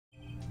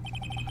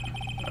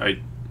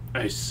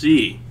I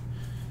see.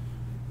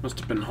 Must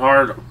have been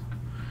hard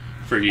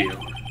for you.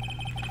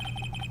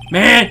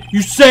 Man,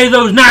 you say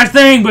those nice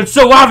things, but it's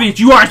so obvious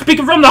you aren't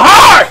speaking from the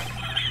heart!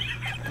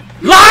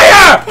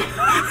 Liar!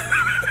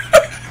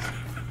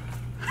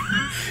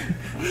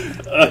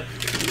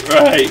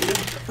 Right.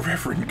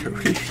 Reverend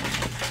Cody.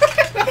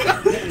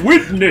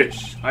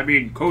 Witness! I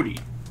mean, Cody.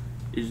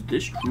 Is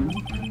this true?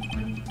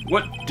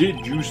 What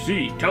did you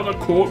see? Tell the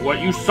court what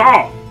you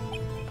saw.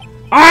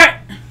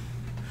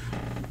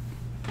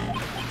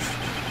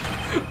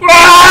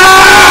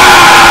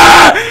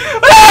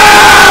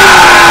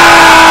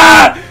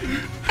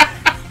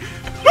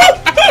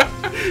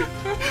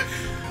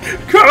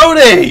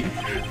 Cody!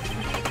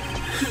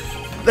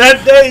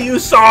 That day you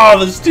saw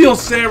the Steel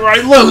Samurai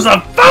lose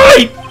a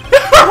fight!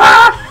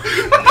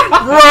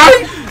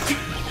 Right?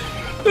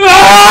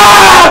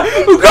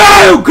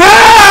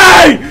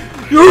 Okay!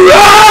 You're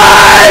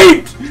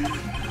right!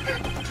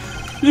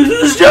 This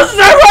is just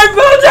Samurai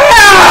fell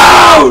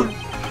down!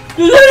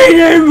 Does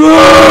anything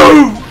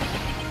move?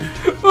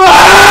 Oh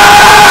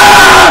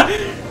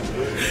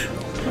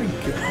my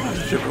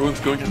gosh, everyone's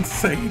going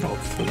insane all of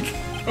a sudden.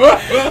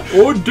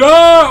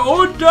 Order!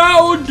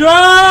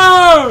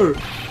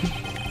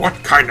 What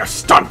kind of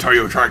stunt are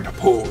you trying to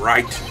pull,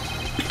 Wright?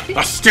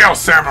 The Steel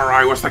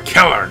Samurai was the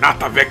killer, not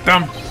the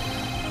victim.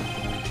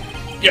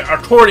 Yeah,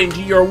 according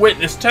to your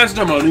witness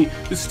testimony,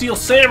 the Steel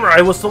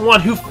Samurai was the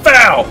one who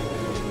fell!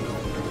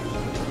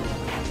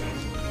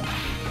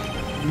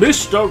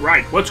 Mr.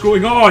 Wright, what's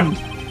going on?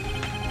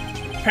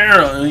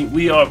 Apparently,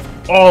 we have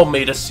all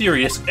made a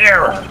serious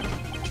error.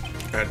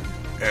 An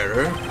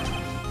error?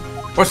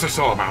 What's this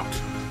all about?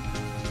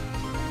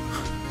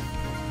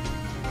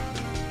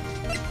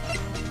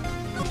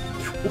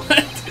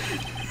 What?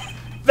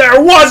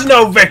 There was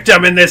no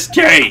victim in this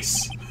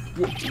case!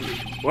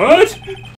 What?